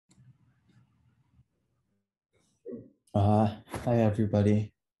Hi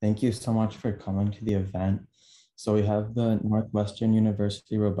everybody. Thank you so much for coming to the event. So we have the Northwestern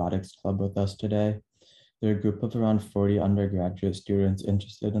University Robotics Club with us today. They're a group of around 40 undergraduate students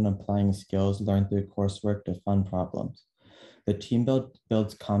interested in applying skills learned through coursework to fun problems. The team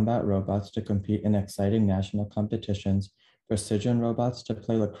builds combat robots to compete in exciting national competitions, precision robots to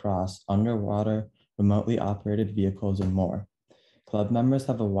play lacrosse, underwater, remotely operated vehicles, and more. Club members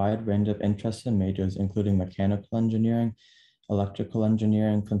have a wide range of interests and majors, including mechanical engineering, electrical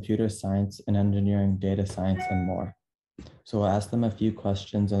engineering, computer science, and engineering, data science, and more. So we'll ask them a few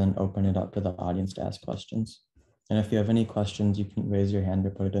questions and then open it up to the audience to ask questions. And if you have any questions, you can raise your hand or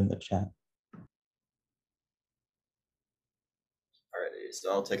put it in the chat. Alrighty,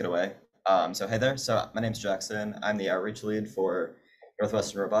 so I'll take it away. So hey there, so my name's Jackson. I'm the outreach lead for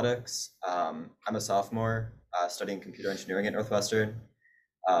Northwestern Robotics. I'm a sophomore studying computer engineering at Northwestern.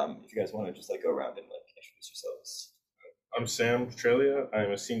 If you guys want to just go around and introduce yourselves. I'm Sam Petralia.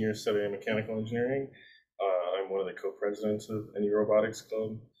 I'm a senior studying mechanical engineering. I'm one of the co-presidents of any robotics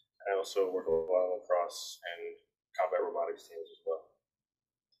club. I also work a lot on lacrosse and combat robotics teams as well.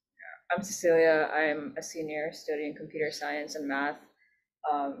 I'm Cecilia. I'm a senior studying computer science and math.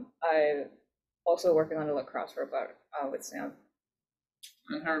 I'm also working on a lacrosse robot with Sam.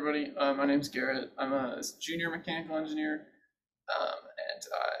 Hi everybody, my name's Garrett. I'm a junior mechanical engineer, and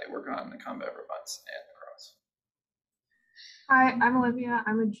I work on the combat robots and lacrosse. Hi, I'm Olivia.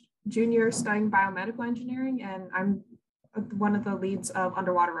 I'm a junior studying biomedical engineering, and I'm one of the leads of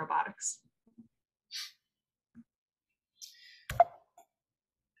underwater robotics.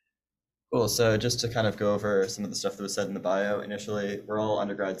 Cool, so just to kind of go over some of the stuff that was said in the bio initially, we're all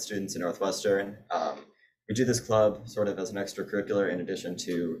undergrad students in Northwestern. We do this club sort of as an extracurricular in addition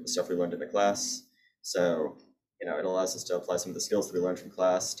to the stuff we learned in the class. So, it allows us to apply some of the skills that we learned from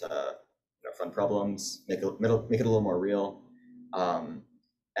class to fun problems, make it a little more real.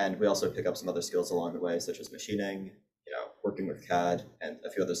 And we also pick up some other skills along the way, such as machining, working with CAD, and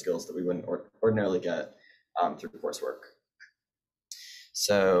a few other skills that we wouldn't ordinarily get through coursework.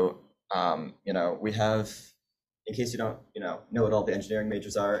 So, we have, in case you don't, know what all the engineering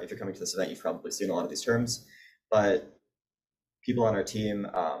majors are, if you're coming to this event, you've probably seen a lot of these terms, but people on our team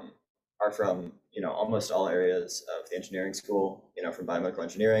are from, almost all areas of the engineering school, from biomedical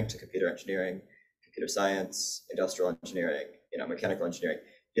engineering to computer engineering, computer science, industrial engineering, mechanical engineering.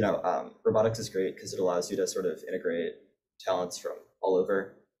 Robotics is great because it allows you to sort of integrate talents from all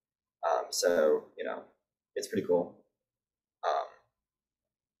over. So, it's pretty cool.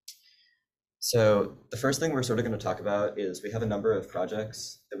 So the first thing we're sort of going to talk about is we have a number of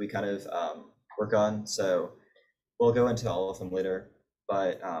projects that we kind of work on. So we'll go into all of them later,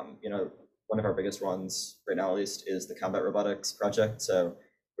 but one of our biggest ones right now, at least, is the combat robotics project. So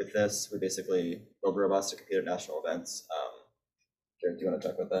with this, we basically build robots to compete at national events. Jared, do you want to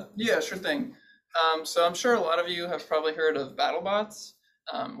talk about that? Yeah, sure thing. So I'm sure a lot of you have probably heard of BattleBots,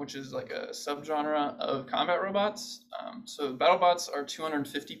 which is like a subgenre of combat robots. So BattleBots are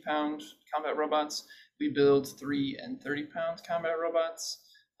 250-pound combat robots. We build 3 and 30-pound combat robots.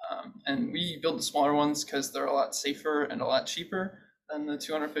 And we build the smaller ones because they're a lot safer and a lot cheaper than the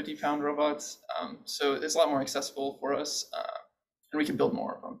 250-pound robots. So it's a lot more accessible for us, and we can build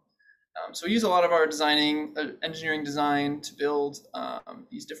more of them. So we use a lot of our engineering design to build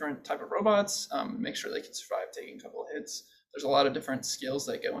these different type of robots, make sure they can survive taking a couple of hits. There's a lot of different skills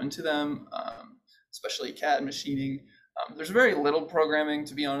that go into them, especially CAD machining. There's very little programming,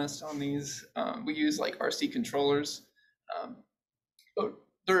 to be honest, on these. We use like RC controllers, but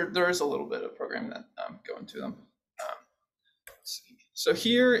there is a little bit of programming that go into them. Let's see. So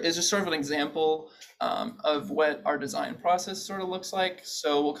here is just sort of an example of what our design process sort of looks like.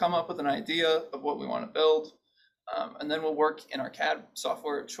 So we'll come up with an idea of what we want to build, and then we'll work in our CAD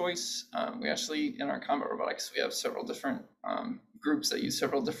software of choice. We actually, in our combat robotics, we have several different groups that use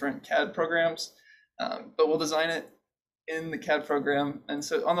several different CAD programs, but we'll design it in the CAD program. And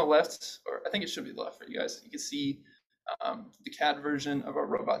so on the left, or I think it should be the left for you guys, you can see the CAD version of our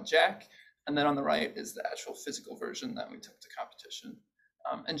robot Jack. And then on the right is the actual physical version that we took to competition.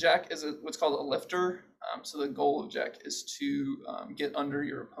 And Jack is what's called a lifter. So the goal of Jack is to get under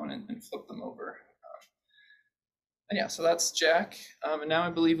your opponent and flip them over. And yeah, so that's Jack. And now I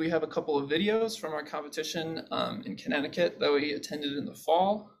believe we have a couple of videos from our competition in Connecticut that we attended in the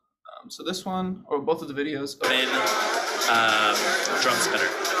fall. So this one, or both of the videos. Drum spinner.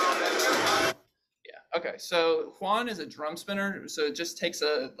 Yeah, okay, so Juan is a drum spinner. So it just takes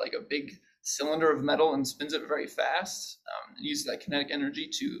a big cylinder of metal and spins it very fast and uses that kinetic energy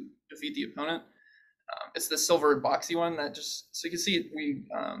to defeat the opponent. It's the silver boxy one that so you can see we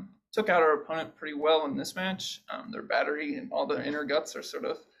took out our opponent pretty well in this match. Their battery and all the inner guts are sort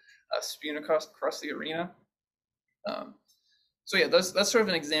of spewing across the arena. So yeah, that's sort of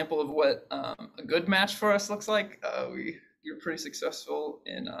an example of what a good match for us looks like. We were pretty successful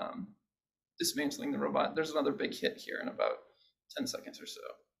in dismantling the robot. There's another big hit here in about 10 seconds or so,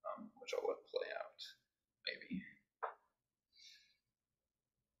 which I'll let play out, maybe.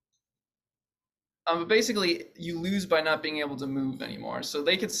 But basically, you lose by not being able to move anymore. So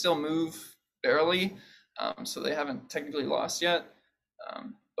they could still move barely, so they haven't technically lost yet,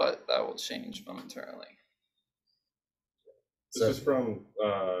 but that will change momentarily. This is from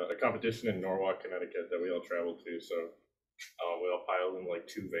a competition in Norwalk, Connecticut that we all traveled to. So we all piled in like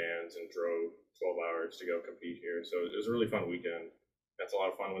 2 vans and drove 12 hours to go compete here. So it was a really fun weekend. That's a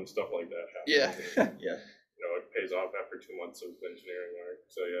lot of fun when stuff like that happens. Yeah. Yeah. You know, it pays off after 2 months of engineering work.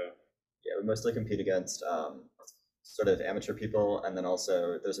 So yeah. Yeah, we mostly compete against sort of amateur people, and then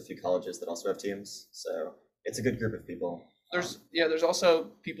also there's a few colleges that also have teams. So it's a good group of people. There's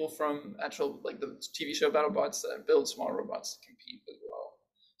also people from like the TV show BattleBots that build small robots to compete as well.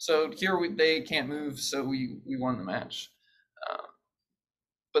 So here they can't move, so we won the match.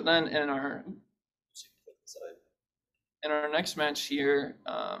 But then in our next match here,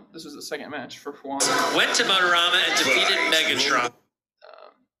 this was the second match for Juan. Went to Motorama and defeated Megatron.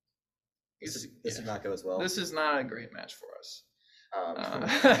 This did not go as well. This is not a great match for us.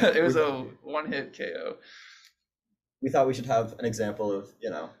 It was a one-hit KO. We thought we should have an example of, you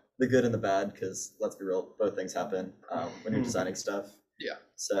know, the good and the bad, because let's be real, both things happen when you're designing stuff. Yeah.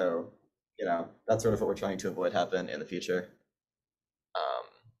 So, you know, that's sort of what we're trying to avoid happen in the future.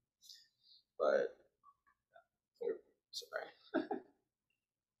 But sorry.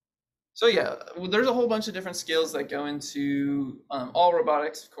 So yeah, there's a whole bunch of different skills that go into all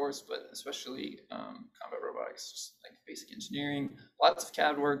robotics, of course, but especially combat robotics, just like basic engineering, lots of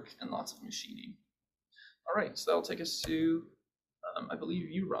CAD work, and lots of machining. All right, so that'll take us to, I believe,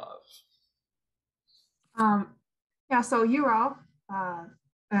 UROV. Yeah, so UROV,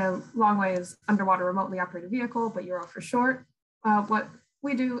 a long way is underwater remotely operated vehicle, but UROV for short. What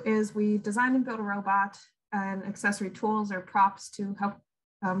we do is we design and build a robot and accessory tools or props to help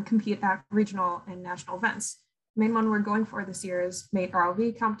compete at regional and national events. The main one we're going for this year is Mate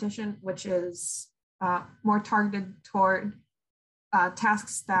ROV competition, which is more targeted toward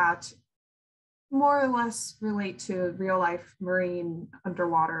tasks that more or less relate to real life marine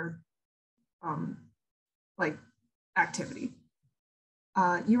underwater like activity.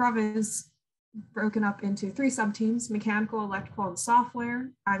 UROV is broken up into 3 sub-teams: mechanical, electrical, and software.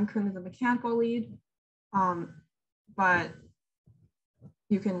 I'm currently the mechanical lead, but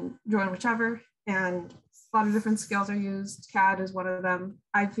you can join whichever, and a lot of different skills are used. CAD is one of them.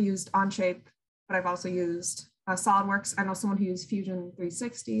 I've used Onshape, but I've also used SolidWorks. I know someone who used Fusion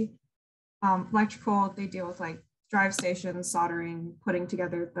 360. Electrical, they deal with like drive stations, soldering, putting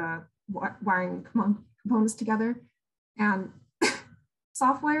together the wiring components together. And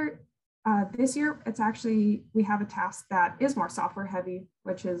software, this year, it's actually, we have a task that is more software heavy,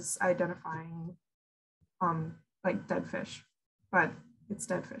 which is identifying like dead fish, but it's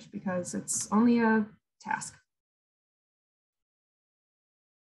dead fish because it's only a task.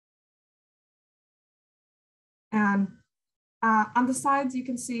 And on the sides, you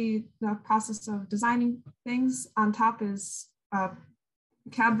can see the process of designing things. On top is a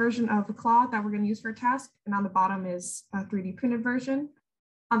CAD version of the claw that we're going to use for a task. And on the bottom is a 3D printed version.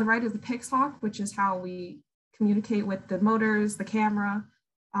 On the right is the Pixhawk, which is how we communicate with the motors, the camera.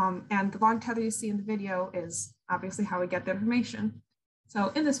 And the long tether you see in the video is obviously how we get the information. So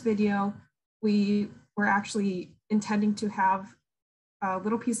in this video, we were actually intending to have a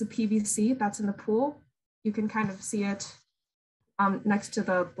little piece of PVC that's in the pool. You can kind of see it next to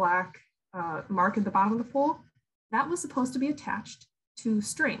the black mark at the bottom of the pool. That was supposed to be attached to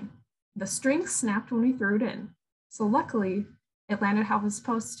string. The string snapped when we threw it in. So luckily, it landed how it was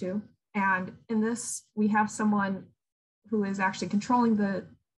supposed to. And in this, we have someone who is actually controlling the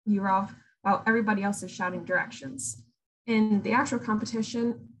UROV while everybody else is shouting directions. In the actual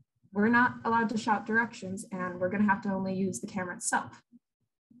competition, we're not allowed to shout directions, and we're going to have to only use the camera itself.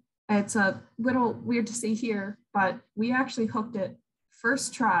 It's a little weird to see here, but we actually hooked it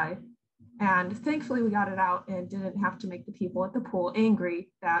first try, and thankfully we got it out and didn't have to make the people at the pool angry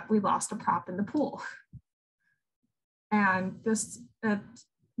that we lost a prop in the pool. And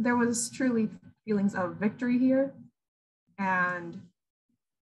there was truly feelings of victory here. And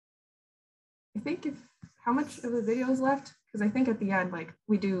I think how much of the video is left? Because I think at the end, like,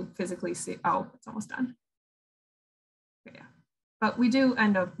 we do physically see, oh, it's almost done. Okay, yeah. But we do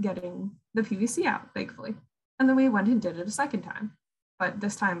end up getting the PVC out, thankfully. And then we went and did it a second time. but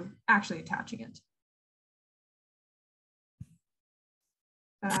this time actually attaching it.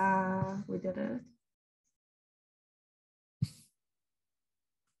 We did it.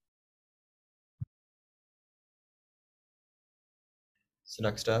 So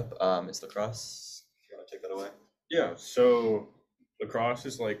next up is lacrosse. If you want to take that away. Yeah, so lacrosse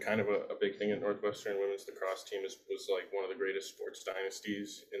is like kind of a big thing at Northwestern. Women's lacrosse team was like one of the greatest sports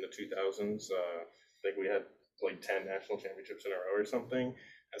dynasties in the 2000s. I think we had like 10 national championships in a row or something.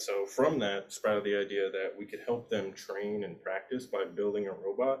 And so from that sprouted the idea that we could help them train and practice by building a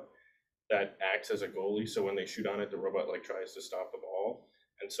robot that acts as a goalie. So when they shoot on it, the robot like tries to stop the ball.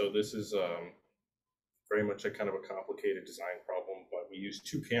 And so this is very much a kind of a complicated design problem, but we use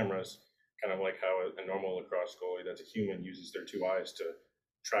two cameras, kind of like how a normal lacrosse goalie that's a human uses their two eyes to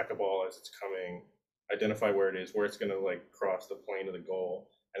track a ball as it's coming, identify where it is, where it's going to like cross the plane of the goal,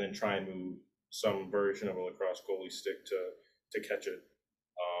 and then try and move some version of a lacrosse goalie stick to catch it.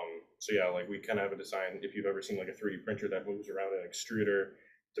 So yeah, like we kind of have a design, if you've ever seen like a 3D printer that moves around an extruder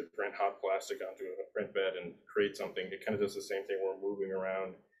to print hot plastic onto a print bed and create something, it kind of does the same thing. We're moving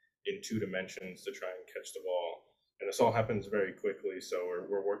around in 2 dimensions to try and catch the ball. And this all happens very quickly, so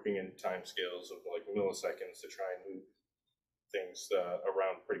we're working in time scales of like milliseconds to try and move things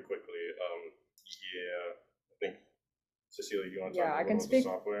around pretty quickly. Yeah, I think Cecilia, you want to talk Yeah, I about can the speak.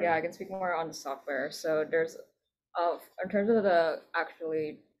 software? Yeah, I can speak more on the software. So there's, in terms of the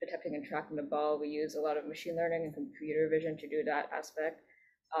actually detecting and tracking the ball, we use a lot of machine learning and computer vision to do that aspect.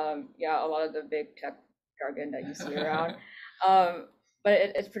 Yeah, a lot of the big tech jargon that you see around, but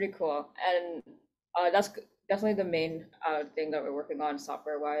it's pretty cool, and that's definitely the main thing that we're working on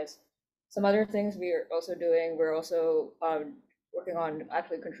software-wise. Some other things we're also doing, we're also working on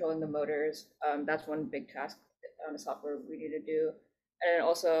actually controlling the motors. That's one big task on the software we need to do. And then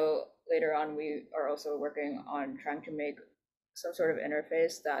also later on, we are also working on trying to make some sort of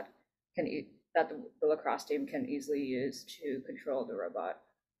interface that can that the lacrosse team can easily use to control the robot.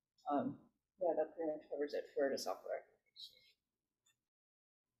 Yeah, that pretty much covers it for the software.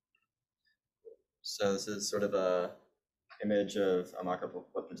 So this is sort of a image of a mock-up of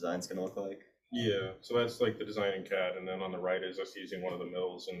what the design's going to look like. Yeah, so that's like the design in CAD, and then on the right is us using one of the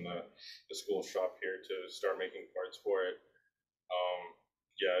mills in the school shop here to start making parts for it.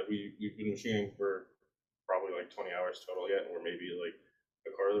 Yeah, we've been machining for probably like 20 hours total yet, and we're maybe like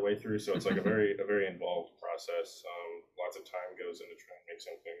a quarter of the way through. So it's like a very involved process. Lots of time goes into trying to make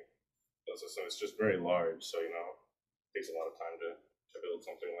something. So it's just very large. So it takes a lot of time to build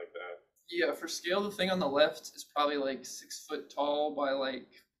something like that. Yeah, for scale, the thing on the left is probably like 6 foot tall by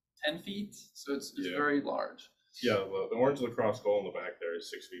like 10 feet. So it's very large. Yeah, the orange lacrosse goal in the back there is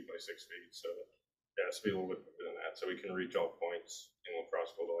 6 feet by 6 feet. So yeah, it's be a little bit bigger than that. So we can reach all points in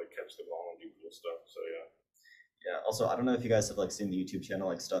lacrosse goal to like catch the ball and do cool stuff. So yeah. Yeah, also, I don't know if you guys have like seen the YouTube channel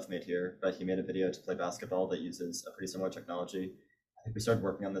like Stuff Made Here, but he made a video to play basketball that uses a pretty similar technology. I think we started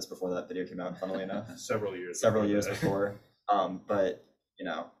working on this before that video came out, funnily enough. Several years before. But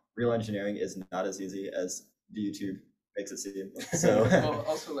real engineering is not as easy as the YouTube makes it seem. So well,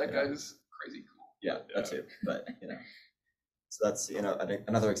 also that guy's crazy cool. Yeah, that too. But so that's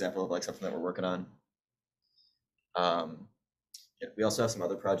another example of like something that we're working on. Yeah, we also have some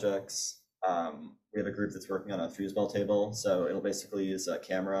other projects. We have a group that's working on a foosball table, so it'll basically use a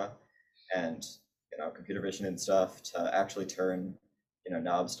camera and computer vision and stuff to actually turn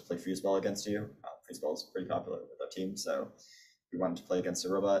knobs to play foosball against you. Foosball is pretty popular with our team, so we wanted to play against a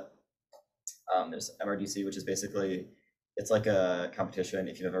robot. There's MRDC, which is basically it's like a competition.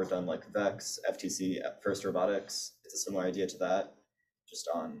 If you've ever done like VEX, FTC, First Robotics, it's a similar idea to that, just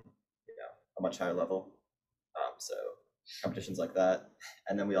on a much higher level. So competitions like that,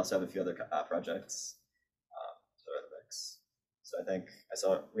 and then we also have a few other projects. So I think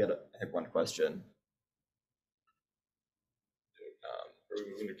we had one question. Are we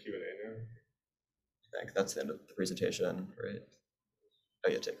moving to Q&A now? I think that's the end of the presentation, right? Oh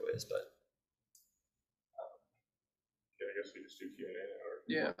yeah, takeaways, but. Yeah, I guess we just do Q&A now.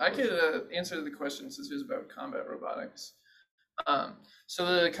 Yeah, I could answer the question since it was about combat robotics. So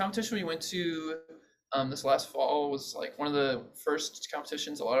the competition we went to this last fall was like one of the first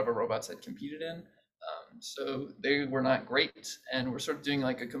competitions a lot of our robots had competed in. So they were not great, and we're sort of doing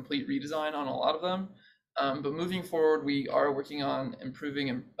like a complete redesign on a lot of them. But moving forward, we are working on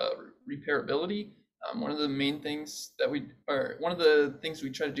improving repairability. One of the things we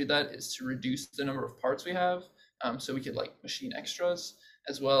try to do that is to reduce the number of parts we have, so we could like machine extras,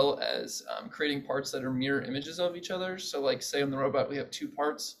 as well as creating parts that are mirror images of each other. So like say on the robot, we have 2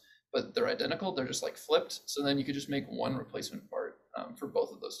 parts, but they're identical. They're just like flipped. So then you could just make one replacement part for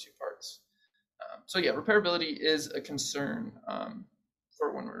both of those 2 parts. So yeah, repairability is a concern.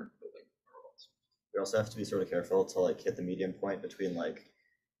 for when we're building robots. We also have to be sort of careful to like hit the medium point between like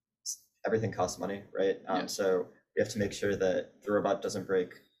everything costs money, right? So we have to make sure that the robot doesn't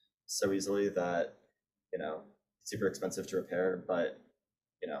break so easily that, you know, it's super expensive to repair, but,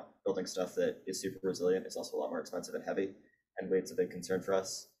 you know, building stuff that is super resilient is also a lot more expensive and heavy, and weight's a big concern for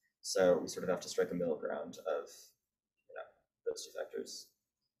us. So we sort of have to strike a middle ground of, you know, those two factors.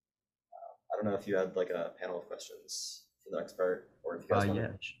 I don't know if you had like a panel of questions for the next part, or if you guys want Yeah,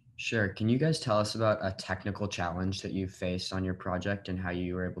 sure. Can you guys tell us about a technical challenge that you faced on your project and how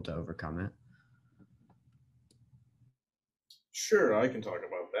you were able to overcome it? Sure, I can talk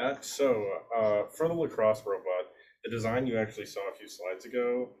about that. So for the lacrosse robot, the design you actually saw a few slides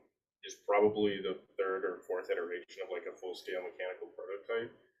ago is probably the third or fourth iteration of like a full-scale mechanical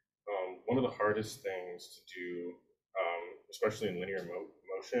prototype. One of the hardest things to do, especially in linear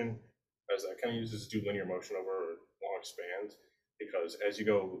motion, as that kind of uses do linear motion over long spans, because as you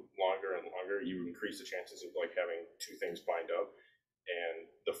go longer and longer, you increase the chances of like having two things bind up. And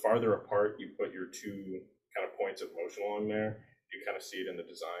the farther apart you put your two kind of points of motion along there, you kind of see it in the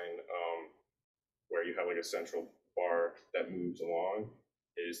design where you have like a central bar that moves along,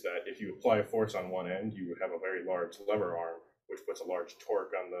 is that if you apply a force on one end, you would have a very large lever arm, which puts a large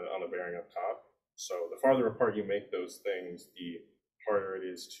torque on the bearing up top. So the farther apart you make those things, the harder it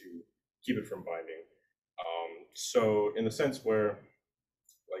is to keep it from binding. So in the sense where,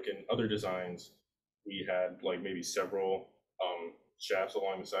 like in other designs, we had like maybe several shafts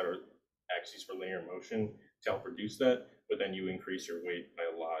along the side or axes for linear motion to help reduce that, but then you increase your weight by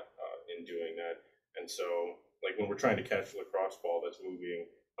a lot in doing that. And so like when we're trying to catch a lacrosse ball that's moving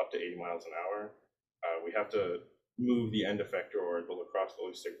up to 80 miles an hour, we have to move the end effector or the lacrosse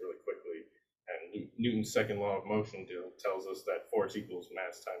goalie stick really quickly. And Newton's second law of motion tells us that force equals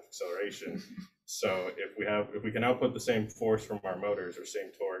mass times acceleration. So if we can output the same force from our motors or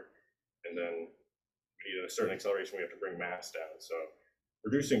same torque, and then we need a certain acceleration, we have to bring mass down. So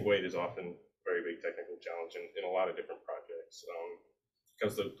reducing weight is often a very big technical challenge in a lot of different projects,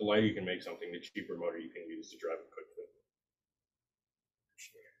 because the lighter you can make something, the cheaper motor you can use to drive it quickly.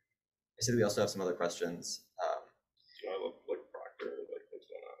 I see that we also have some other questions. Do you know, like Proctor, like what's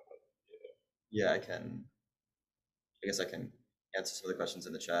going on? Yeah, I guess I can answer some of the questions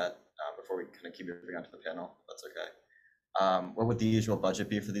in the chat before we kind of keep moving on to the panel. That's okay. What would the usual budget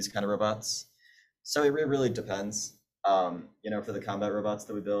be for these kind of robots? So it really depends. You know, for the combat robots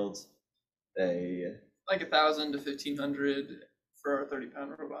that we build, they like 1,000 to 1,500 for our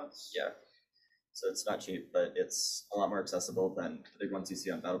 30-pound robots. Yeah. So it's not cheap, but it's a lot more accessible than the big ones you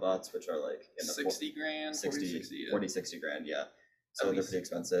see on BattleBots, which are like in the 60 grand, 40, 60 grand, yeah. So they're pretty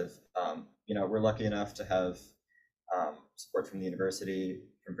expensive. You know, we're lucky enough to have support from the university,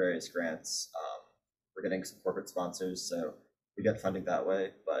 from various grants. We're getting some corporate sponsors, so we get funding that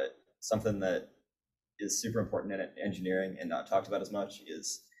way. But something that is super important in engineering and not talked about as much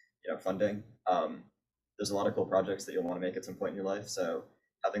is, you know, funding. There's a lot of cool projects that you'll want to make at some point in your life. So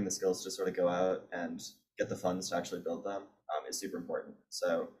having the skills to sort of go out and get the funds to actually build them is super important.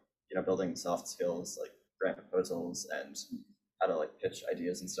 So, you know, building soft skills like grant proposals and how to like pitch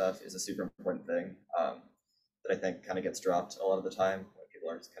ideas and stuff is a super important thing that I think kind of gets dropped a lot of the time when people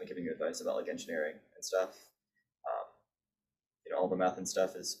are kind of giving you advice about like engineering and stuff. You know, all the math and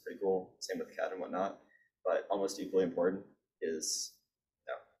stuff is pretty cool, same with CAD and whatnot, but almost equally important is,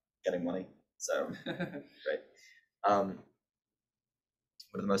 you know, getting money. So, right.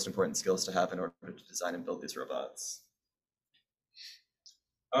 What are the most important skills to have in order to design and build these robots?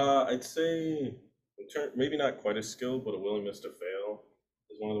 I'd say maybe not quite a skill, but a willingness to fail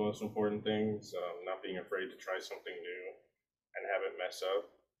is one of the most important things. Not being afraid to try something new and have it mess up.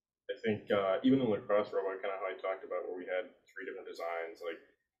 I think even in the lacrosse robot, kind of how I talked about, where we had 3 different designs, like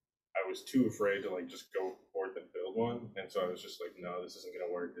I was too afraid to like just go forth and build one, and so I was just like, no, this isn't gonna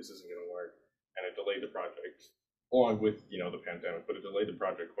work. This isn't gonna work, and it delayed the project, along with, you know, the pandemic, but it delayed the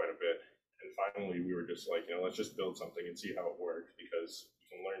project quite a bit. And finally, we were just like, you know, let's just build something and see how it works, because you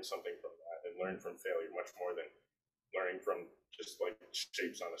can learn something from that and learn from failure much more than learning from just like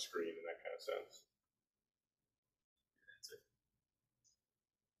shapes on a screen in that kind of sense.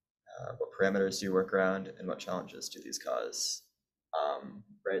 What parameters do you work around, and what challenges do these cause?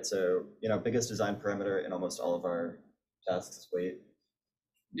 Right, so, you know, biggest design parameter in almost all of our tasks is weight.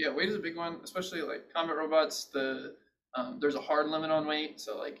 Yeah, weight is a big one, especially like combat robots. There's a hard limit on weight,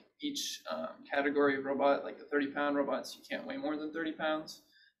 so like each category of robot, like the 30-pound robots, you can't weigh more than 30 pounds.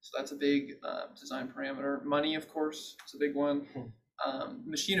 So that's a big design parameter. Money, of course, is a big one.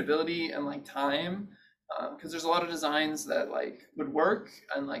 Machinability and like time, because there's a lot of designs that like would work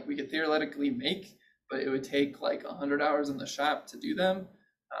and like we could theoretically make, but it would take like 100 hours in the shop to do them.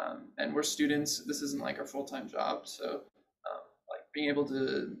 And we're students. This isn't like our full-time job, so like being able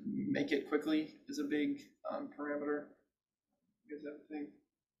to make it quickly is a big parameter. You guys have a thing?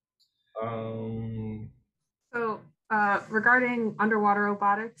 So regarding underwater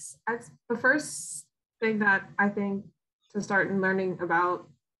robotics, the first thing that I think to start in learning about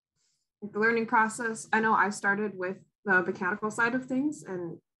the learning process, I know I started with the mechanical side of things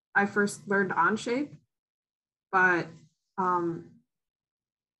and I first learned Onshape, but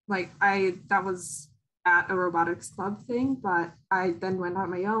that was at a robotics club thing, but I then went on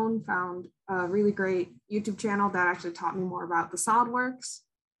my own, found a really great YouTube channel that actually taught me more about the SolidWorks.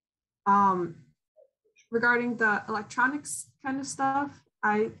 Regarding the electronics kind of stuff,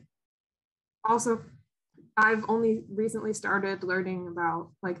 I've only recently started learning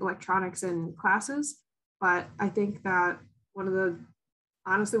about like electronics in classes, but I think that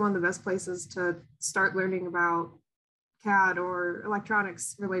honestly one of the best places to start learning about CAD or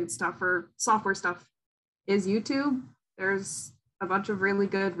electronics related stuff or software stuff is YouTube. There's a bunch of really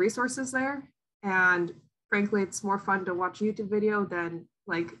good resources there. And frankly, it's more fun to watch a YouTube video than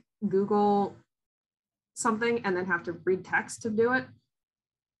like Google something and then have to read text to do it.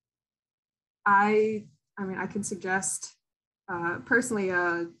 I mean, I can suggest personally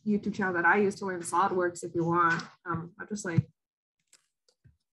a YouTube channel that I use to learn SolidWorks if you want. I'll just like,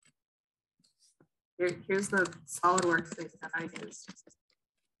 here's the SolidWorks thing that I used.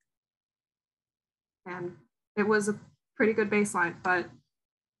 And it was a pretty good baseline, but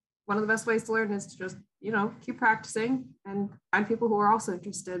one of the best ways to learn is to just, keep practicing and find people who are also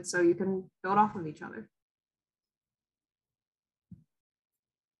interested so you can build off of each other.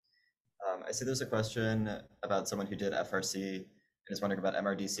 I see there's a question about someone who did FRC and is wondering about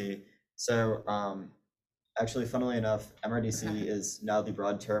MRDC. So actually, funnily enough, MRDC is now the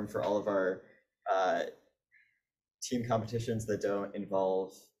broad term for all of our team competitions that don't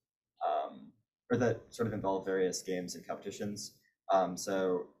involve, or that sort of involve various games and competitions.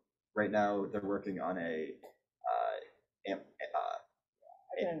 So right now they're working on a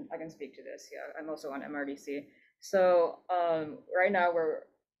I can speak to this. Yeah, I'm also on MRDC. So right now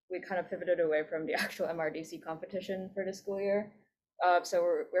we kind of pivoted away from the actual MRDC competition for the school year. So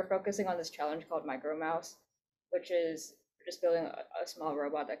we're focusing on this challenge called Micro Mouse, which is just building a small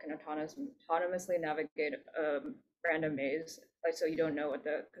robot that can autonomously navigate a random maze, like so you don't know what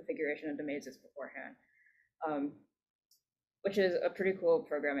the configuration of the maze is beforehand, which is a pretty cool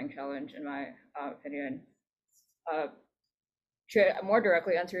programming challenge in my opinion. To more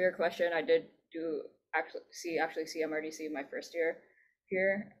directly answer your question, I did actually see MRDC my first year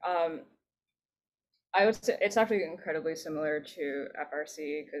here. I would say it's actually incredibly similar to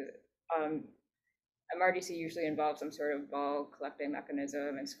FRC because MRDC usually involves some sort of ball collecting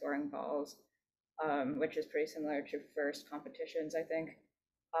mechanism and scoring balls, which is pretty similar to first competitions, I think.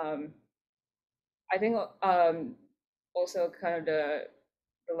 I think also kind of the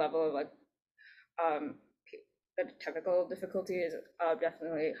level of like the technical difficulty is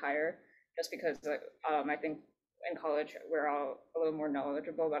definitely higher, just because I think in college we're all a little more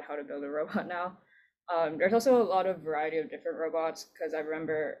knowledgeable about how to build a robot now. There's also a lot of variety of different robots, because I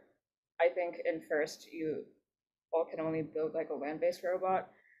remember I think in first you all can only build like a land-based robot.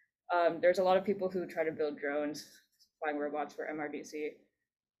 There's a lot of people who try to build drones, flying robots for MRDC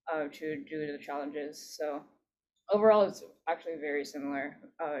to do the challenges. So overall, it's actually very similar,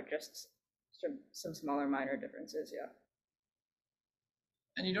 just some smaller minor differences, yeah.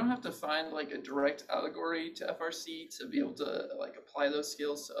 And you don't have to find like a direct allegory to FRC to be able to like apply those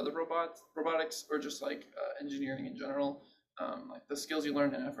skills to other robotics or just like engineering in general. Like the skills you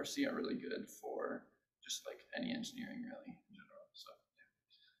learn in FRC are really good for just like any engineering really in general. So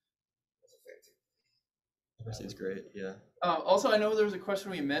FRC is great, yeah. Also, I know there was a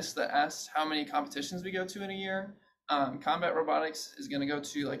question we missed that asked how many competitions we go to in a year. Combat robotics is going to go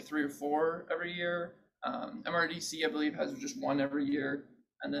to like 3 or 4 every year. MRDC, I believe, has just 1 every year.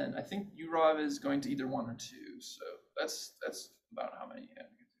 And then I think UROV is going to either 1 or 2. So that's about how many. Yeah.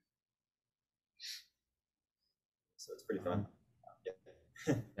 So it's pretty fun.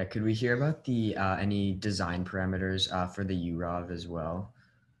 Yeah, could we hear about the any design parameters for the UROV as well?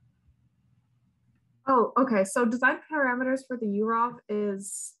 Oh, okay. So design parameters for the UROV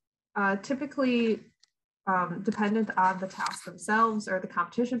is typically dependent on the tasks themselves or the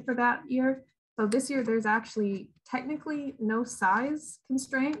competition for that year. So this year, there's actually technically no size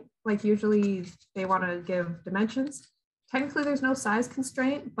constraint. Like usually they want to give dimensions. Technically, there's no size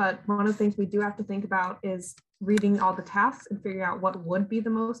constraint, but one of the things we do have to think about is reading all the tasks and figuring out what would be the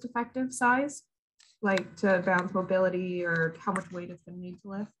most effective size, like to balance mobility or how much weight it's going to need to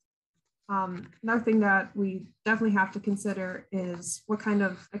lift. Another thing that we definitely have to consider is what kind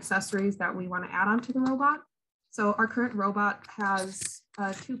of accessories that we want to add onto the robot. So our current robot has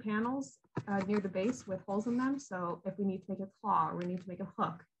 2 panels near the base with holes in them. So if we need to make a claw, or we need to make a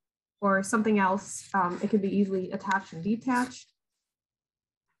hook, or something else, it can be easily attached and detached.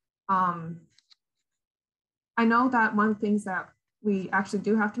 I know that one of the things that we actually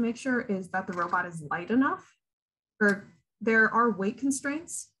do have to make sure is that the robot is light enough. Or there are weight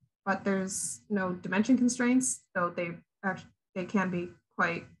constraints, but there's no dimension constraints, so they can be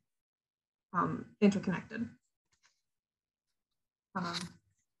quite interconnected. I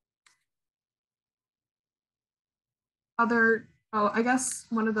guess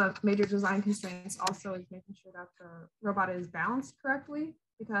one of the major design constraints also is making sure that the robot is balanced correctly,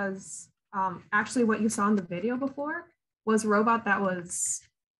 because actually what you saw in the video before was a robot that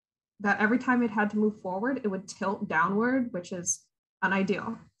every time it had to move forward, it would tilt downward, which is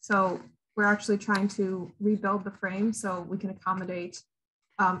unideal. So we're actually trying to rebuild the frame so we can accommodate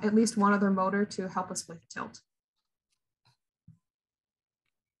at least one other motor to help us with tilt.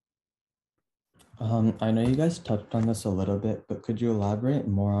 I know you guys touched on this a little bit, but could you elaborate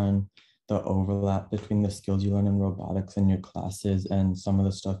more on the overlap between the skills you learn in robotics in your classes and some of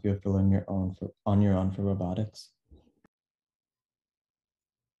the stuff you have to learn on your own for robotics?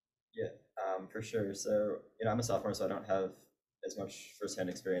 Yeah, for sure. So, I'm a sophomore, so I don't have as much firsthand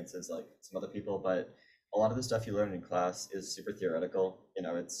experience as like some other people, but a lot of the stuff you learn in class is super theoretical.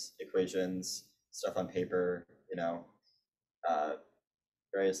 It's equations, stuff on paper,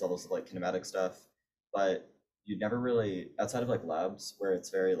 various levels of like kinematic stuff, but you never really, outside of like labs where it's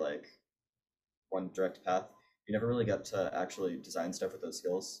very like one direct path, you never really get to actually design stuff with those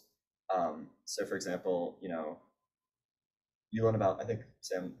skills. So for example, you learn about, I think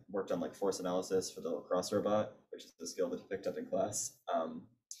Sam worked on like force analysis for the lacrosse robot, which is the skill that he picked up in class.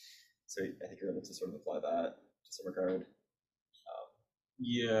 So I think you're able to sort of apply that to some regard.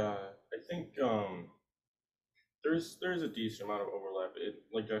 Yeah, I think there's a decent amount of overlap.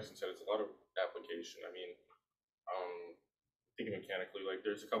 Like Jackson said, it's a lot of application. I mean, thinking mechanically, like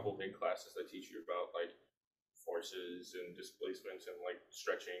there's a couple of big classes that teach you about like forces and displacements and like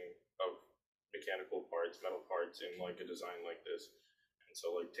stretching of mechanical parts, metal parts in like a design like this. And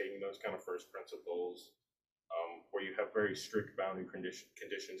so like taking those kind of first principles, where you have very strict boundary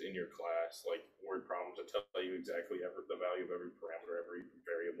conditions in your class, like word problems that tell you exactly the value of every parameter, every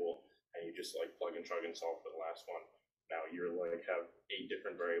variable, and you just like plug and chug and solve for the last one. Now you're like have 8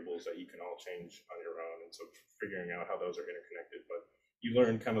 different variables that you can all change on your own, and so figuring out how those are interconnected. But you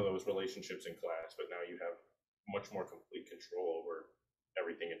learn kind of those relationships in class, but now you have much more complete control over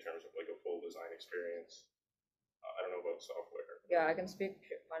everything in terms of like a full design experience. I don't know about software. Yeah, I can speak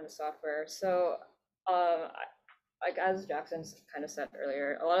on the software. So, like as Jackson kind of said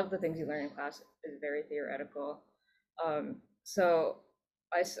earlier, a lot of the things you learn in class is very theoretical. So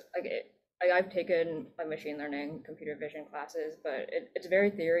I've taken machine learning, computer vision classes, but it's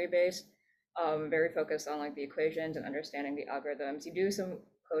very theory based, very focused on like the equations and understanding the algorithms. You do some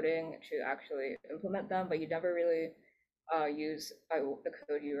coding to actually implement them, but you never really use the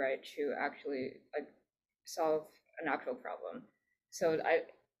code you write to actually like solve an actual problem. So I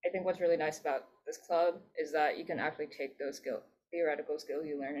think what's really nice about this club is that you can actually take those theoretical skills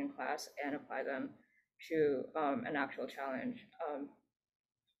you learn in class and apply them to an actual challenge.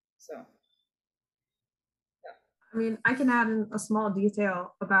 So, yeah. I mean, I can add in a small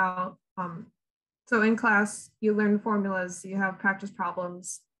detail about, so in class, you learn formulas, you have practice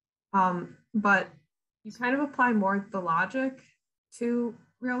problems, but you kind of apply more the logic to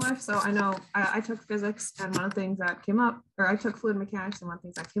real life. So I know I took physics, and one of the things that came up, or I took fluid mechanics, and one of the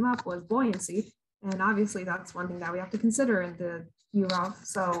things that came up was buoyancy. And obviously that's one thing that we have to consider in the UROF.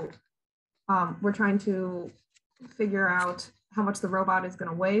 So we're trying to figure out how much the robot is going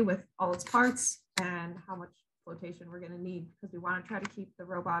to weigh with all its parts and how much flotation we're going to need, because we want to try to keep the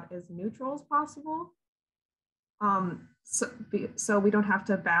robot as neutral as possible. So we don't have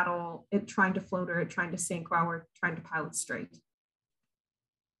to battle it trying to float or it trying to sink while we're trying to pilot straight.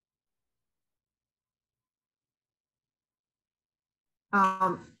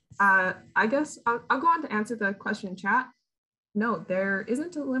 I guess I'll go on to answer the question in chat. No, there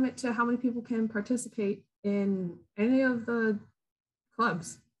isn't a limit to how many people can participate in any of the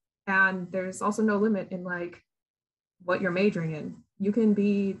clubs. And there's also no limit in like what you're majoring in. You can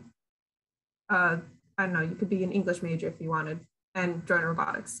be, I don't know, you could be an English major if you wanted and join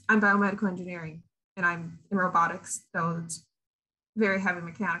robotics. I'm biomedical engineering and I'm in robotics, so it's very heavy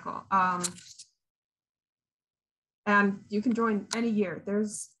mechanical. And you can join any year.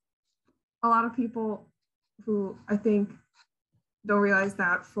 There's a lot of people who I think don't realize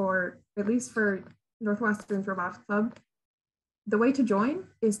that for, at least for Northwestern's Robotics Club, the way to join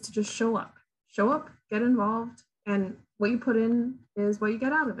is to just show up. Show up, get involved, and what you put in is what you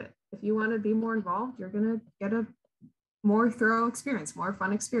get out of it. If you want to be more involved, you're going to get a more thorough experience, more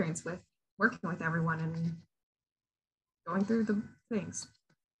fun experience with working with everyone and going through the things.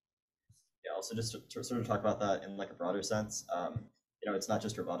 Yeah, also just to sort of talk about that in like a broader sense, it's not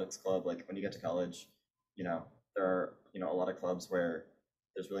just robotics club. Like when you get to college, there are, a lot of clubs where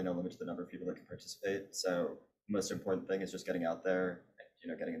there's really no limit to the number of people that can participate. So the most important thing is just getting out there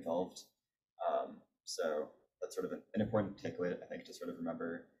and, getting involved. So that's sort of an important takeaway, I think, to sort of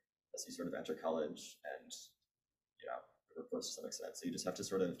remember as you sort of enter college and, the workforce to some extent. So you just have to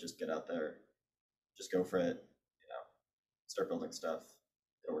sort of just get out there, just go for it, start building stuff,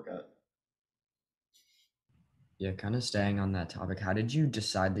 it'll work out. Yeah, kind of staying on that topic, how did you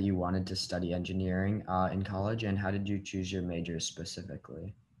decide that you wanted to study engineering in college, and how did you choose your major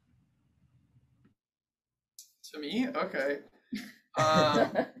specifically? To me? Okay.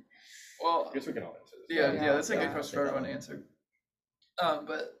 Well, I guess we can all answer this. yeah, that's a good question for everyone to answer.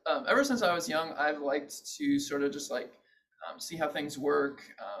 But ever since I was young, I've liked to sort of just like see how things work.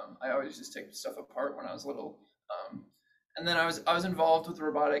 I always just take stuff apart when I was little. And then I was involved with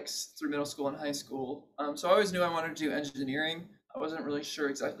robotics through middle school and high school. So I always knew I wanted to do engineering. I wasn't really sure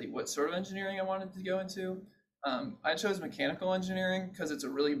exactly what sort of engineering I wanted to go into. I chose mechanical engineering because it's a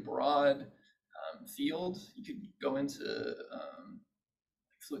really broad field. You could go into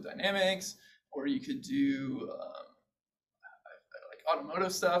fluid dynamics, or you could do like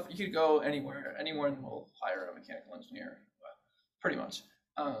automotive stuff. You could go anywhere. Anyone will hire a mechanical engineer, pretty much.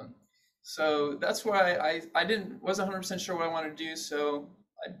 So that's why I wasn't 100% sure what I wanted to do, so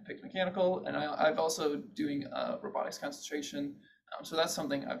I picked mechanical, and I've also doing robotics concentration. So that's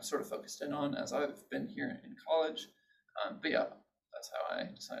something I've sort of focused in on as I've been here in college. But yeah, that's how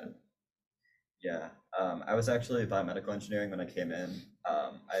I decided. Yeah, I was actually biomedical engineering when I came in.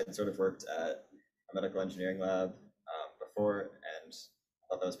 I had sort of worked at a medical engineering lab before, and I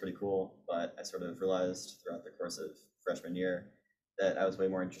thought that was pretty cool, but I sort of realized throughout the course of freshman year that I was way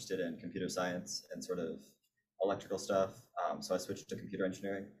more interested in computer science and sort of electrical stuff. So I switched to computer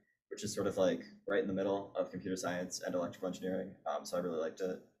engineering, which is sort of like right in the middle of computer science and electrical engineering. So I really liked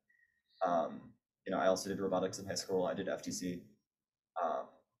it. I also did robotics in high school. I did FTC,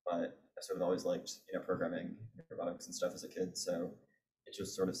 but I sort of always liked, programming, robotics and stuff as a kid. So it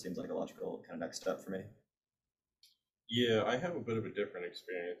just sort of seems like a logical kind of next step for me. Yeah, I have a bit of a different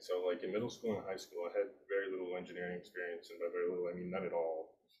experience. So like in middle school and high school, I had very little engineering experience, and by very little, I mean none at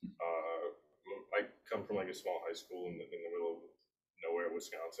all. I come from like a small high school in the middle of nowhere,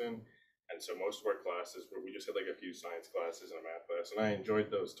 Wisconsin. And so most of our classes, we just had like a few science classes and a math class, and I enjoyed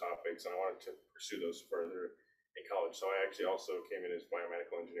those topics, and I wanted to pursue those further in college. So I actually also came in as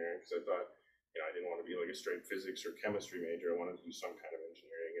biomedical engineering because I thought, I didn't want to be like a straight physics or chemistry major. I wanted to do some kind of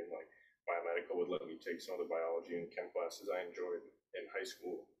engineering, and like biomedical would let me take some of the biology and chem classes I enjoyed in high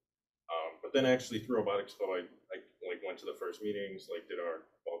school. But then actually through robotics club, I like went to the first meetings, like did our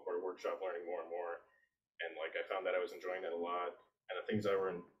bulk order workshop, learning more and more, and like I found that I was enjoying that a lot. And the things I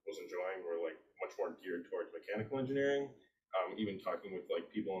was enjoying were like much more geared towards mechanical engineering. Even talking with like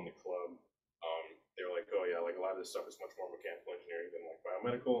people in the club, they were like, "Oh yeah, like a lot of this stuff is much more mechanical engineering than like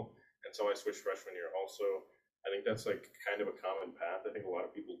biomedical." And so I switched freshman year also. I think that's like kind of a common path. I think a lot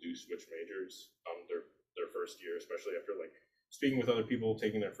of people do switch majors their first year, especially after like speaking with other people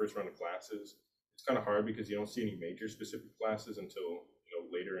taking their first round of classes. It's kind of hard because you don't see any major specific classes until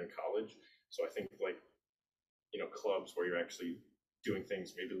later in college. So I think like clubs where you're actually doing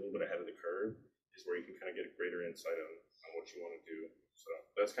things maybe a little bit ahead of the curve is where you can kind of get a greater insight on what you want to do. So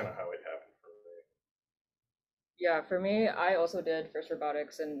that's kind of how it happened for me. Yeah, for me, I also did first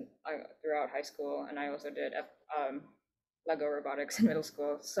robotics and throughout high school, and I also did Lego robotics in middle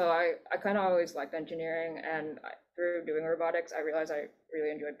school. So I kind of always liked engineering, and through doing robotics, I realized I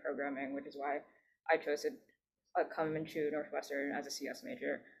really enjoyed programming, which is why I chose to come into Northwestern as a CS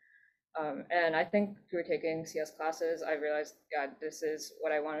major. And I think through taking CS classes, I realized, yeah, this is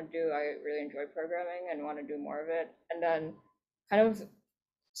what I want to do. I really enjoy programming and want to do more of it. And then kind of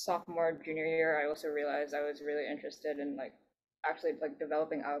sophomore, junior year, I also realized I was really interested in actually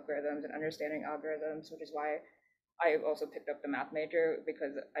developing algorithms and understanding algorithms, which is why I also picked up the math major,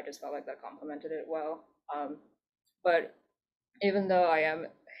 because I just felt like that complemented it well. But even though I am,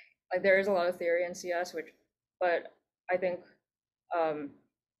 there is a lot of theory in CS, but I think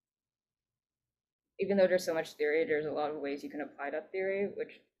even though there's so much theory, there's a lot of ways you can apply that theory,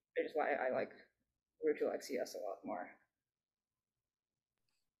 which is why I grew to like CS a lot more.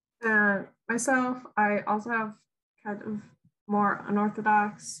 Myself, I also have kind of more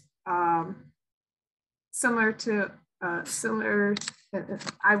unorthodox, similar to I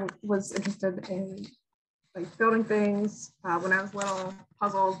was interested in like building things when I was little,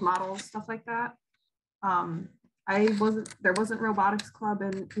 puzzles, models, stuff like that. There wasn't robotics club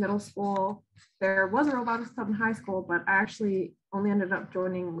in middle school. There was a robotics club in high school, but I actually only ended up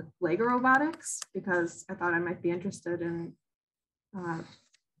joining Lego robotics because I thought I might be interested in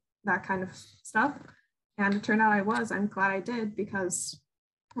that kind of stuff. And it turned out I was. I'm glad I did, because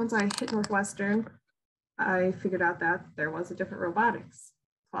once I hit Northwestern, I figured out that there was a different robotics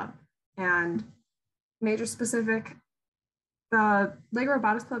club. And major specific, the Lego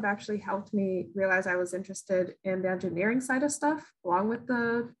Robotics Club actually helped me realize I was interested in the engineering side of stuff, along with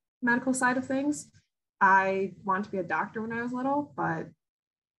the medical side of things. I wanted to be a doctor when I was little, but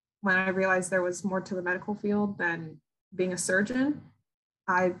when I realized there was more to the medical field than being a surgeon,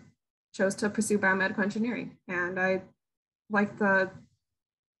 I chose to pursue biomedical engineering. And I like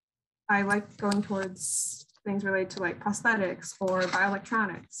going towards things related to like prosthetics or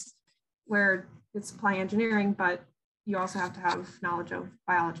bioelectronics, where it's applying engineering, but you also have to have knowledge of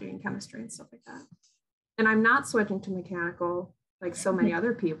biology and chemistry and stuff like that. And I'm not switching to mechanical like so many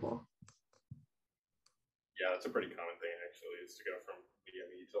other people. Yeah, that's a pretty common thing actually, is to go from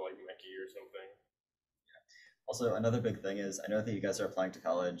BME to like Mechie or something. Also, another big thing is, I know that you guys are applying to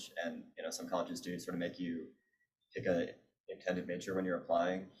college, and some colleges do sort of make you pick a intended major when you're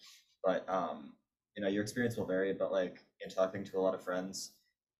applying, but your experience will vary. But like in talking to a lot of friends,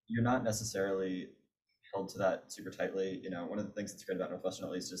 you're not necessarily held to that super tightly. One of the things that's great about Northwestern,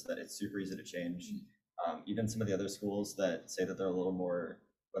 at least, is that it's super easy to change. Even some of the other schools that say that they're a little more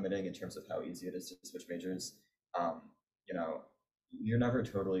limiting in terms of how easy it is to switch majors, you're never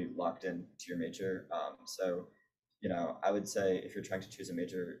totally locked in to your major. So I would say if you're trying to choose a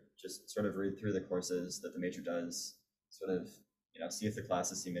major, just sort of read through the courses that the major does, sort of, see if the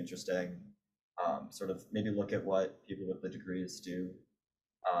classes seem interesting, sort of maybe look at what people with the degrees do,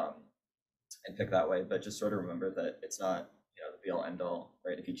 and pick that way. But just sort of remember that it's not, the be all end all,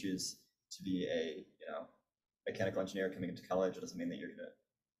 right? If you choose to be a, mechanical engineer coming into college, it doesn't mean that you're going to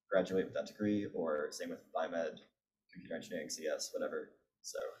graduate with that degree, or same with biomed, computer engineering, CS, whatever.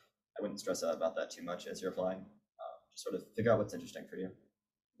 So I wouldn't stress out about that too much as you're applying. Just sort of figure out what's interesting for you.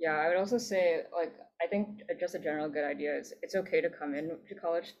 Yeah, I would also say, like, I think just a general good idea is it's okay to come into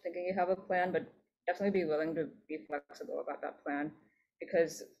college thinking you have a plan, but definitely be willing to be flexible about that plan,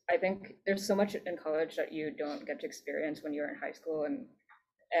 because I think there's so much in college that you don't get to experience when you're in high school, and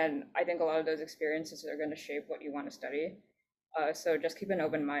I think a lot of those experiences are going to shape what you want to study. So just keep an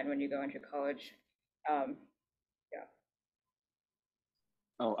open mind when you go into college. Yeah.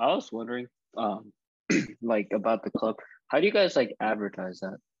 Oh, I was wondering, like about the club. How do you guys like advertise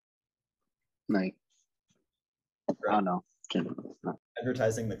that? Like, I don't know.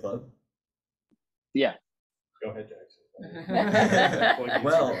 Advertising the club? Yeah. Go ahead, Jackson.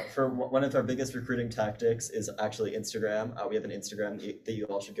 Well, for one of our biggest recruiting tactics is actually Instagram. We have an Instagram that you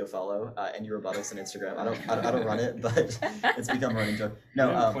all should go follow. NU Robotics on Instagram. I don't run it, but it's become a running joke.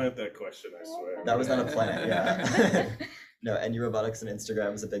 No, I didn't plant that question, I swear. That was not a plant. Yeah. No, NU Robotics on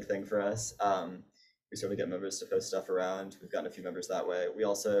Instagram is a big thing for us. We sort of get members to post stuff around. We've gotten a few members that way. We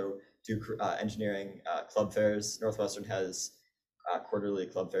also do engineering club fairs. Northwestern has quarterly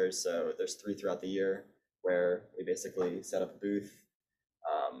club fairs, so there's 3 throughout the year, where we basically set up a booth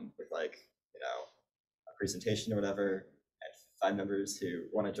with like, a presentation or whatever, and find members who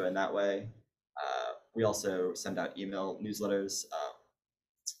want to join that way. We also send out email newsletters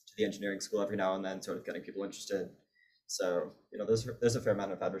to the engineering school every now and then, sort of getting people interested. So, there's a fair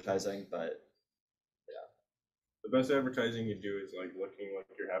amount of advertising, but the best advertising you do is like looking like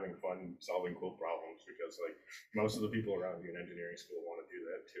you're having fun solving cool problems, because like most of the people around you in engineering school want to do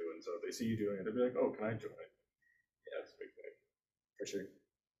that too, and so if they see you doing it, they'll be like, oh, can I join? Yeah, that's a big thing. For sure.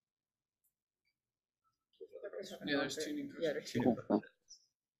 Yeah, there's 2 new questions. Yeah, there's 2 new questions.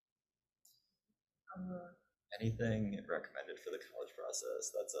 Anything recommended for the college process?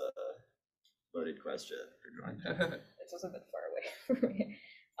 That's a loaded question. It's also a bit far away for me.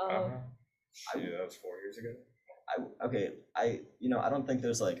 Yeah, that was 4 years ago. I don't think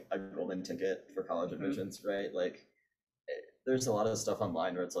there's like a golden ticket for college admissions, right? Like, there's a lot of stuff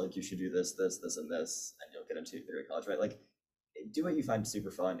online where it's like, you should do this, this, this, and this, and you'll get into a great college, right? Like, do what you find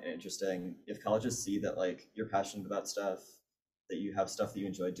super fun and interesting. If colleges see that like you're passionate about stuff, that you have stuff that you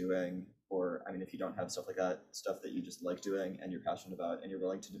enjoy doing, or I mean, if you don't have stuff like that, stuff that you just like doing and you're passionate about and you're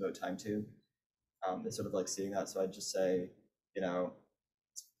willing to devote time to, they sort of like seeing that. So I'd just say,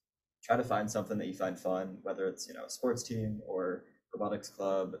 try to find something that you find fun, whether it's, a sports team or robotics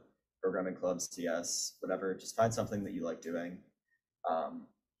club, programming clubs, CS, whatever. Just find something that you like doing,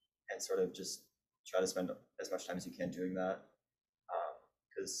 and sort of just try to spend as much time as you can doing that.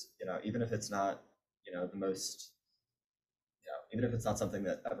 Because even if it's not the most, even if it's not something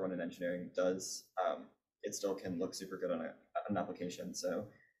that everyone in engineering does, it still can look super good on an application. So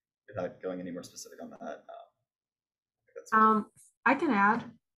without going any more specific on that, I can add,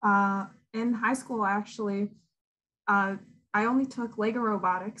 in high school, actually, I only took Lego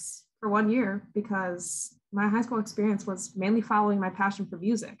robotics for 1 year because my high school experience was mainly following my passion for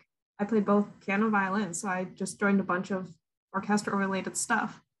music. I played both piano and violin, so I just joined a bunch of orchestral related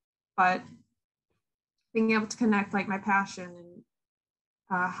stuff. But being able to connect like my passion and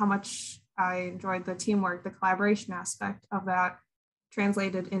how much I enjoyed the teamwork, the collaboration aspect of that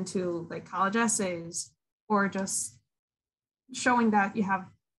translated into like college essays or just showing that you have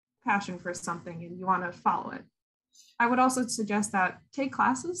passion for something and you want to follow it. I would also suggest that take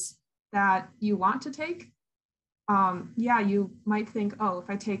classes that you want to take. Yeah, you might think, oh, if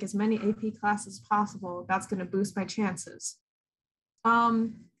I take as many AP classes as possible, that's going to boost my chances.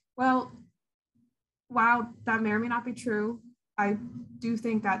 Well, while that may or may not be true, I do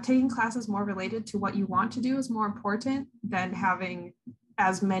think that taking classes more related to what you want to do is more important than having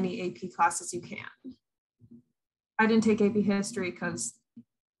as many AP classes as you can. I didn't take AP history because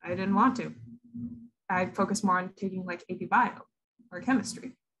I didn't want to. I focused more on taking like AP bio or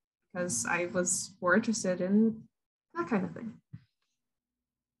chemistry because I was more interested in that kind of thing.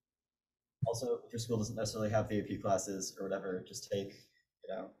 Also, if your school doesn't necessarily have the AP classes or whatever, just take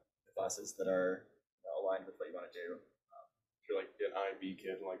the classes that are aligned with what you want to do. If you're like an IB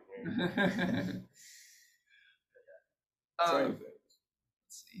kid like me.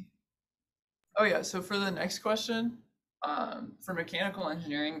 Let's see. Oh yeah, so for the next question, for mechanical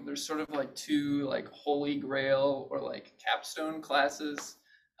engineering, there's sort of like two like holy grail or like capstone classes,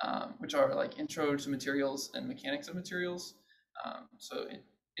 which are like intro to materials and mechanics of materials. So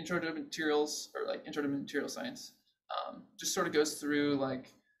intro to materials or like intro to material science just sort of goes through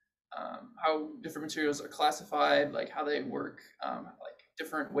like how different materials are classified, like how they work, like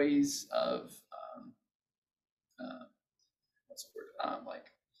different ways of what's the word, like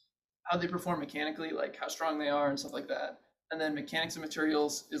how they perform mechanically, like how strong they are and stuff like that. And then mechanics of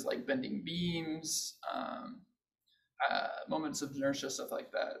materials is like bending beams, moments of inertia, stuff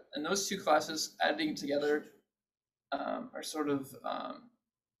like that. And those two classes adding together are sort of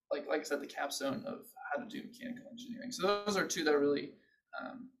like I said, the capstone of how to do mechanical engineering. So those are two that are really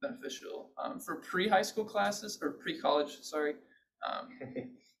beneficial. For pre-high school classes or pre-college, sorry,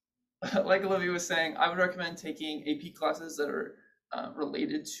 like Olivia was saying, I would recommend taking AP classes that are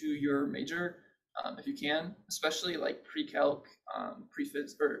related to your major, if you can, especially like pre-calc,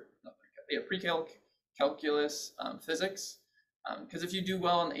 pre-phys, or pre-calc, calculus, physics. Because if you do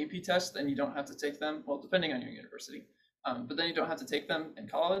well on the AP test, then you don't have to take them, well, depending on your university, but then you don't have to take them in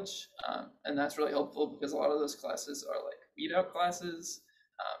college. And that's really helpful because a lot of those classes are like weed out classes.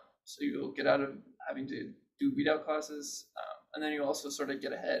 So you'll get out of having to do weed out classes. And then you also sort of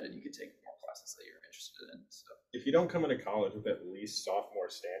get ahead and you can take more classes that you're interested in. So if you don't come into college with at least sophomore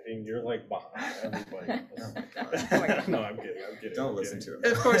standing, you're like behind everybody. No, I'm kidding. Don't listen to him.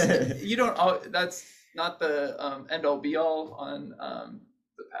 Of course, you don't. That's not the end all be all on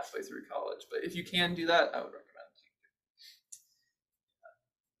the pathway through college. But if you can do that, I would recommend.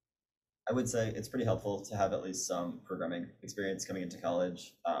 I would say it's pretty helpful to have at least some programming experience coming into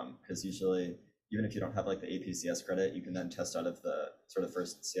college, because usually, even if you don't have like the AP CS credit, you can then test out of the sort of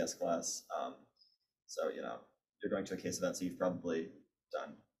first CS class. So you're going to a case event, so you've probably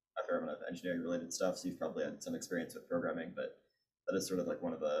done a fair amount of engineering related stuff, so you've probably had some experience with programming, but that is sort of like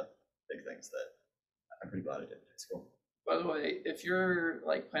one of the big things that I'm pretty glad I did in high school. By the way, if you're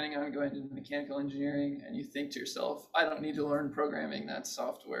like planning on going into mechanical engineering and you think to yourself, I don't need to learn programming, that's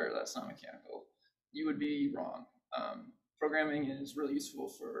software, that's not mechanical, you would be wrong. Programming is really useful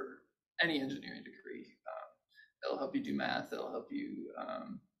for any engineering degree. It'll help you do math, it'll help you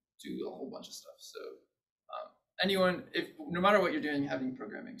do a whole bunch of stuff. So anyone, no matter what you're doing, having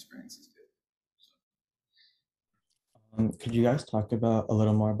programming experience is good. Could you guys talk about a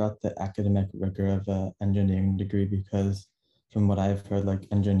little more about the academic rigor of an engineering degree? Because from what I've heard, like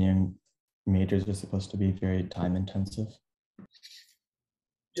engineering majors are supposed to be very time intensive.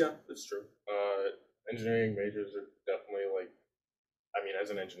 Yeah, that's true. Engineering majors are definitely like, I mean,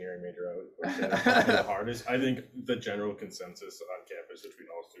 as an engineering major, I would say they're probably the hardest. I think the general consensus on campus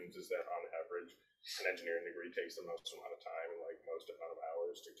between all students is that on average, an engineering degree takes the most amount of time and like most amount of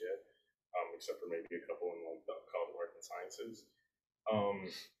hours to get. Except for maybe a couple in like the College of Arts and Sciences.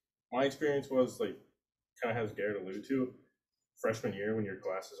 My experience was like kind of as Garrett alluded to. freshman year when your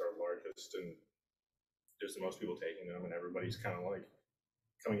classes are largest and there's the most people taking them, and everybody's kind of like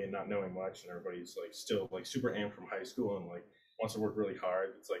coming in not knowing much, and everybody's like still like super amped from high school and like wants to work really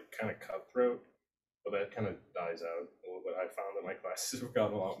hard. It's like kind of cutthroat, but that kind of dies out a little bit. I found that my classes have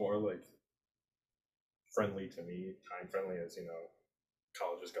gotten a lot more like friendly to me, time friendly as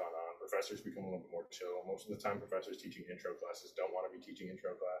college has gone on. Professors become a little bit more chill. Most of the time, professors teaching intro classes don't want to be teaching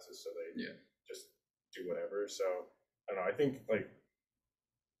intro classes, so they just do whatever. So I don't know. I think like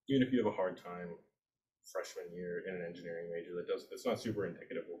even if you have a hard time freshman year in an engineering major, it's not super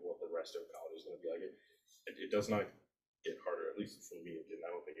indicative of what the rest of college is going to be like. It does not get harder, at least for me. It didn't.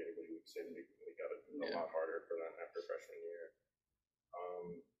 I don't think anybody would say that it got a lot harder for them after freshman year.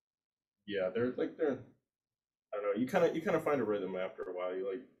 They're I don't know. You kind of find a rhythm after a while. You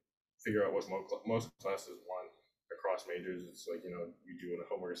like figure out what most classes want across majors. It's like you do a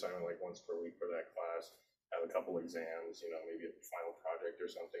homework assignment like once per week for that class. Have a couple exams. Maybe a final project or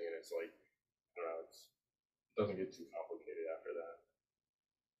something, and it's like I don't know. It doesn't get too complicated after that.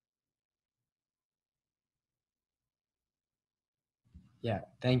 Yeah,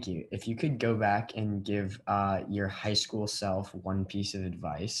 thank you. If you could go back and give your high school self one piece of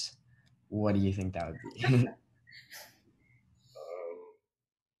advice, what do you think that would be?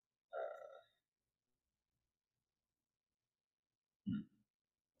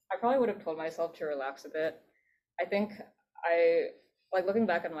 I probably would have told myself to relax a bit. I think I like looking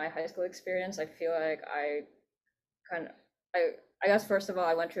back at my high school experience, I feel like I guess first of all,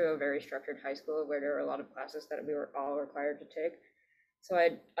 I went to a very structured high school where there were a lot of classes that we were all required to take. So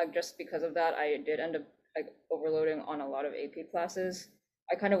I just because of that, I did end up like overloading on a lot of AP classes.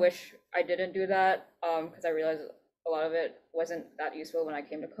 I kind of wish I didn't do that because I realized a lot of it wasn't that useful when I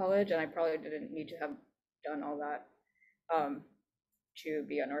came to college, and I probably didn't need to have done all that to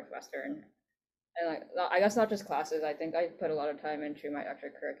be at Northwestern. And like I guess not just classes. I think I put a lot of time into my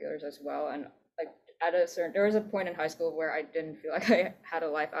extracurriculars as well. And like there was a point in high school where I didn't feel like I had a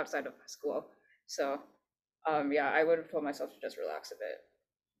life outside of school. So I would have told myself to just relax a bit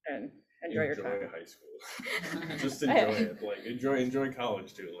and enjoy your time. High school. Just enjoy it. Like enjoy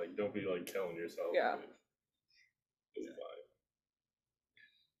college too. Like don't be like killing yourself. Yeah. Yeah,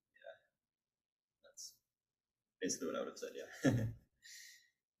 that's basically what I would have said. Yeah.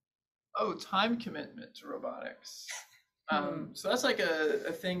 Oh, time commitment to robotics. So that's like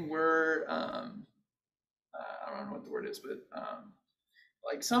a thing where I don't know what the word is, but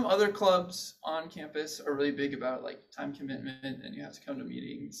like some other clubs on campus are really big about like time commitment, and you have to come to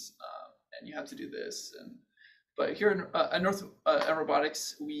meetings, and you have to do this. But here at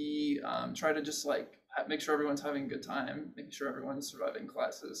robotics, we try to just like make sure everyone's having a good time, making sure everyone's surviving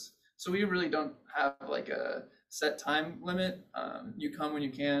classes. So we really don't have like a set time limit. You come when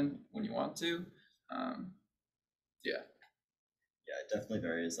you can, when you want to. Yeah, it definitely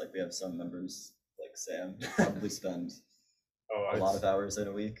varies. Like we have some members like Sam probably spend a lot of hours in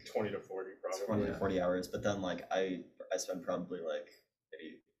a week. 20 to 40 probably. 20 to 40 hours. But then like I spend probably like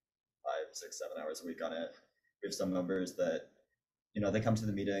maybe 5, 6, 7 hours a week on it. We have some members that, they come to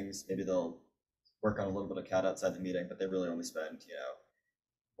the meetings, maybe they'll work on a little bit of CAD outside the meeting, but they really only spend,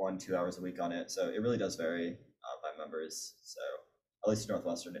 1, 2 hours a week on it. So it really does vary by members. So at least at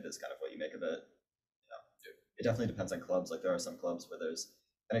Northwestern, it is kind of what you make of it. It definitely depends on clubs. Like there are some clubs where there's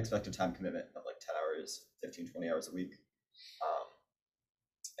an expected time commitment of like 10 hours, 15, 20 hours a week.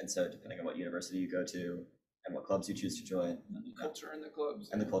 And so depending on what university you go to and what clubs you choose to join. And the culture in the clubs.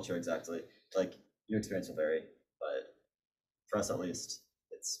 And the culture, exactly. Like your experience will vary, but for us at least,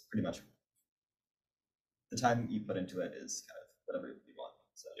 it's pretty much the time you put into it is kind of whatever you want.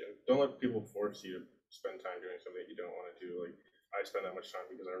 So yeah, don't let people force you to spend time doing something you don't want to do. Like I spend that much time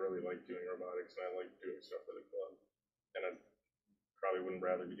because I really like doing robotics and I like doing stuff for the club, and I probably wouldn't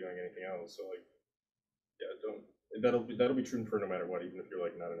rather be doing anything else. So like, yeah, that'll be true for no matter what, even if you're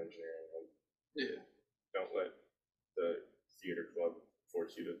like not an engineering. Like, don't let the theater club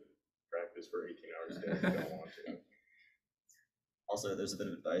force you to practice for 18 hours a day if you don't want to. Also, there's a bit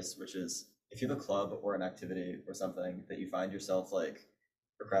of advice, which is if you have a club or an activity or something that you find yourself like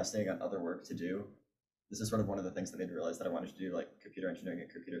procrastinating on other work to do, this is sort of one of the things that made me realize that I wanted to do like computer engineering and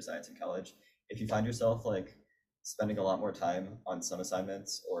computer science in college. If you find yourself like spending a lot more time on some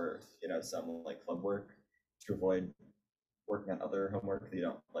assignments or some like club work to avoid working on other homework that you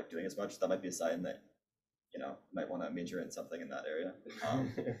don't like doing as much, that might be a sign that you might want to major in something in that area.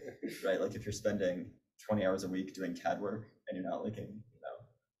 Right, like if you're spending 20 hours a week doing CAD work and you're not liking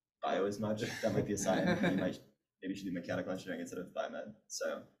bio as much, that might be a sign that maybe you should do mechanical engineering instead of biomed.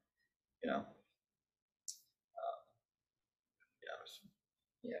 So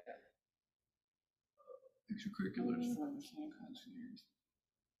Extracurriculars for mechanical engineers.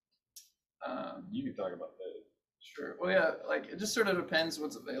 You can talk about that. Sure. Well, yeah, like it just sort of depends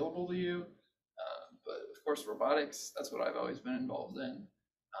what's available to you. But of course, robotics, that's what I've always been involved in.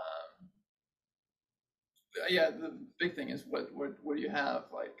 Yeah, the big thing is what do you have?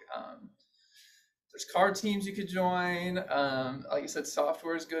 Like, there's card teams you could join. Like I said,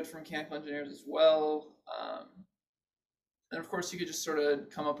 software is good for mechanical engineers as well. And of course, you could just sort of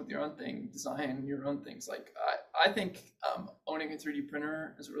come up with your own thing, design your own things. Like I think owning a 3D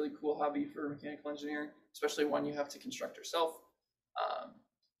printer is a really cool hobby for mechanical engineering, especially one you have to construct yourself.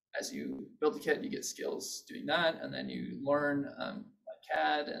 As you build the kit, you get skills doing that, and then you learn like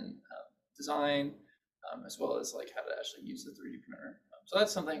CAD and design, as well as like how to actually use the 3D printer. So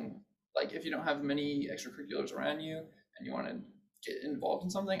that's something like if you don't have many extracurriculars around you and you want to get involved in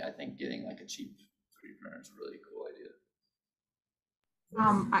something, I think getting like a cheap 3D printer is a really cool idea.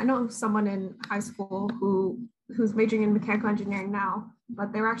 I know someone in high school who's majoring in mechanical engineering now,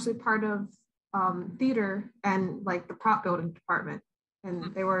 but they were actually part of theater and like the prop building department,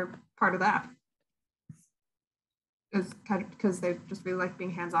 and they were part of that. It's kind of because they just really like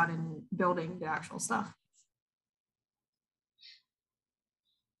being hands-on and building the actual stuff.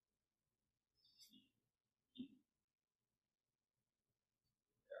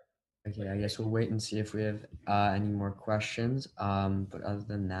 Okay, I guess we'll wait and see if we have any more questions. But other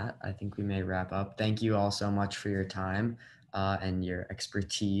than that, I think we may wrap up. Thank you all so much for your time and your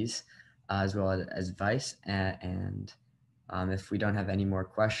expertise, as well as advice. And if we don't have any more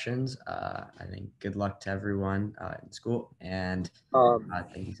questions, I think good luck to everyone in school. And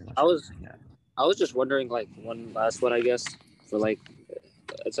thank you so much. I was just wondering, like, one last one, I guess, for like,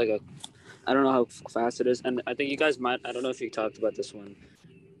 it's like I don't know how fast it is, and I think you guys might. I don't know if you talked about this one.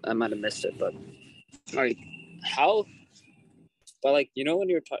 I might have missed it, but like but like, you know, when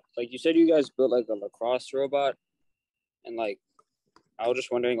you're like you said you guys built like a lacrosse robot, and like I was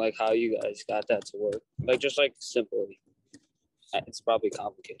just wondering like how you guys got that to work, like just like simply. It's probably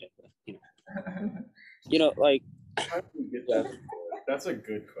complicated, but you know, like yeah. That's a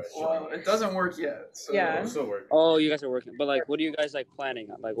good question. Well, it doesn't work yet. So Yeah. It's still working. Oh, you guys are working, but like, what are you guys like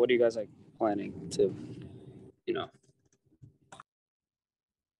planning on? Like, what are you guys like planning to, you know?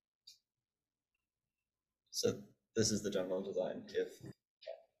 So this is the general design.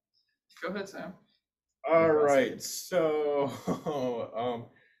 Go ahead, Sam. All right. So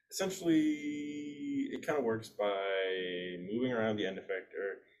essentially, it kind of works by moving around the end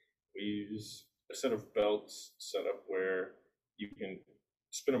effector. We use a set of belts set up where you can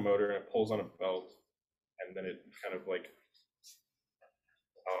spin a motor and it pulls on a belt, and then it kind of like,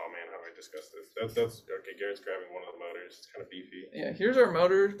 oh man, how do I discuss this? That's okay. Garrett's grabbing one of the motors. It's kind of beefy. Yeah, here's our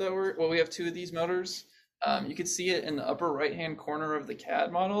motor that we have two of these motors. You can see it in the upper right-hand corner of the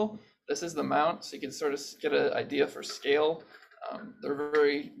CAD model. This is the mount, so you can sort of get an idea for scale. They're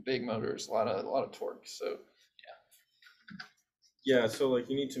very big motors, a lot of torque. So yeah. So like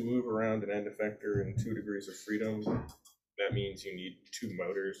you need to move around an end effector in 2 degrees of freedom. That means you need 2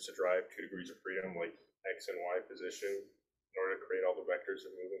 motors to drive 2 degrees of freedom, like X and Y position, in order to create all the vectors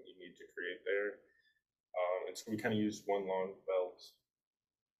of movement you need to create there. And so we kind of use one long belt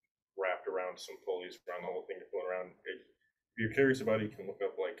wrapped around some pulleys around the whole thing to pull around. If you're curious about it, you can look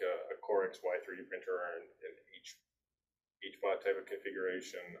up like a Core XY 3D printer and each bot type of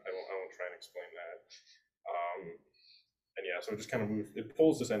configuration. I won't try and explain that. And yeah, so it just kind of it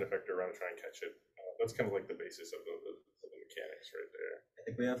pulls this end effector around to try and catch it. That's kind of like the basis of the mechanics right there. I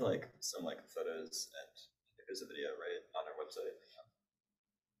think we have like some like photos and there's a video right on our website.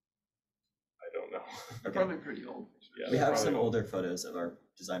 I don't know. they're probably pretty old. Yeah, we have some older photos of our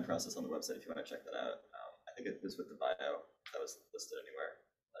design process on the website if you want to check that out. I think it was with the bio that was listed anywhere.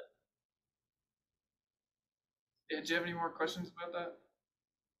 But... Yeah, do you have any more questions about that?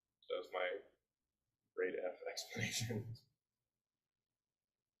 That was my grade F explanation.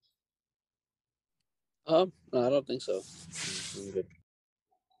 No, I don't think so. I'm good.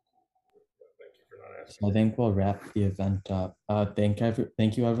 Thank you for not asking. So I think we'll wrap the event up. Thank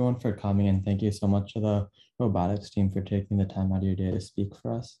you everyone for coming, and thank you so much to the robotics team for taking the time out of your day to speak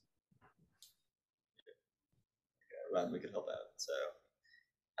for us. Yeah, glad we could help out. So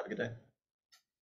have a good day.